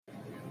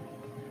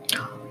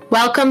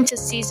Welcome to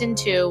Season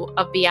 2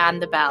 of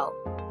Beyond the Bell.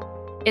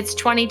 It's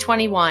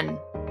 2021,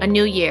 a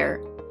new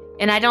year,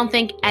 and I don't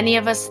think any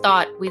of us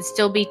thought we'd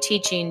still be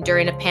teaching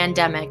during a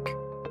pandemic,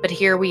 but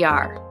here we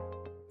are.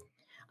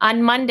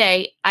 On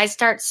Monday, I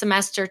start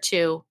Semester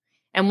 2,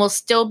 and will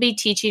still be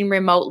teaching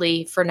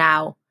remotely for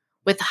now,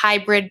 with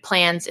hybrid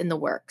plans in the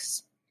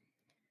works.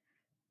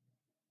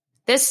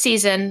 This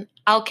season,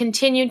 I'll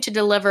continue to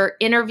deliver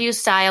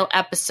interview-style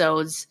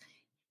episodes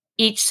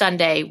each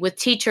Sunday with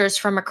teachers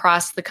from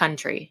across the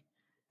country.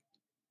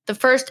 The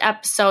first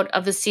episode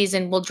of the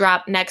season will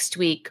drop next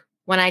week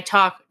when I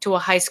talk to a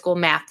high school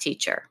math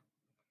teacher.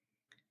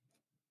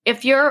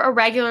 If you're a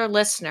regular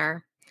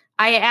listener,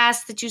 I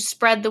ask that you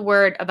spread the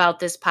word about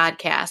this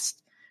podcast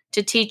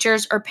to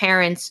teachers or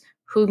parents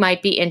who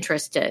might be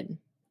interested.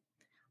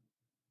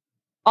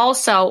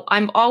 Also,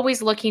 I'm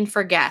always looking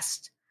for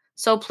guests,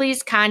 so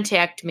please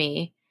contact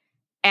me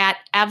at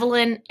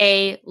Evelyn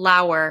A.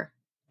 Lauer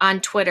on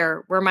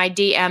Twitter, where my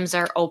DMs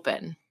are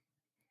open.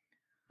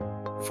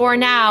 For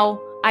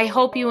now, I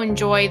hope you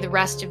enjoy the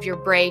rest of your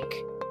break.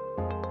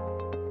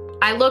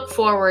 I look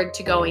forward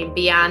to going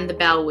beyond the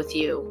bell with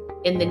you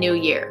in the new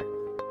year.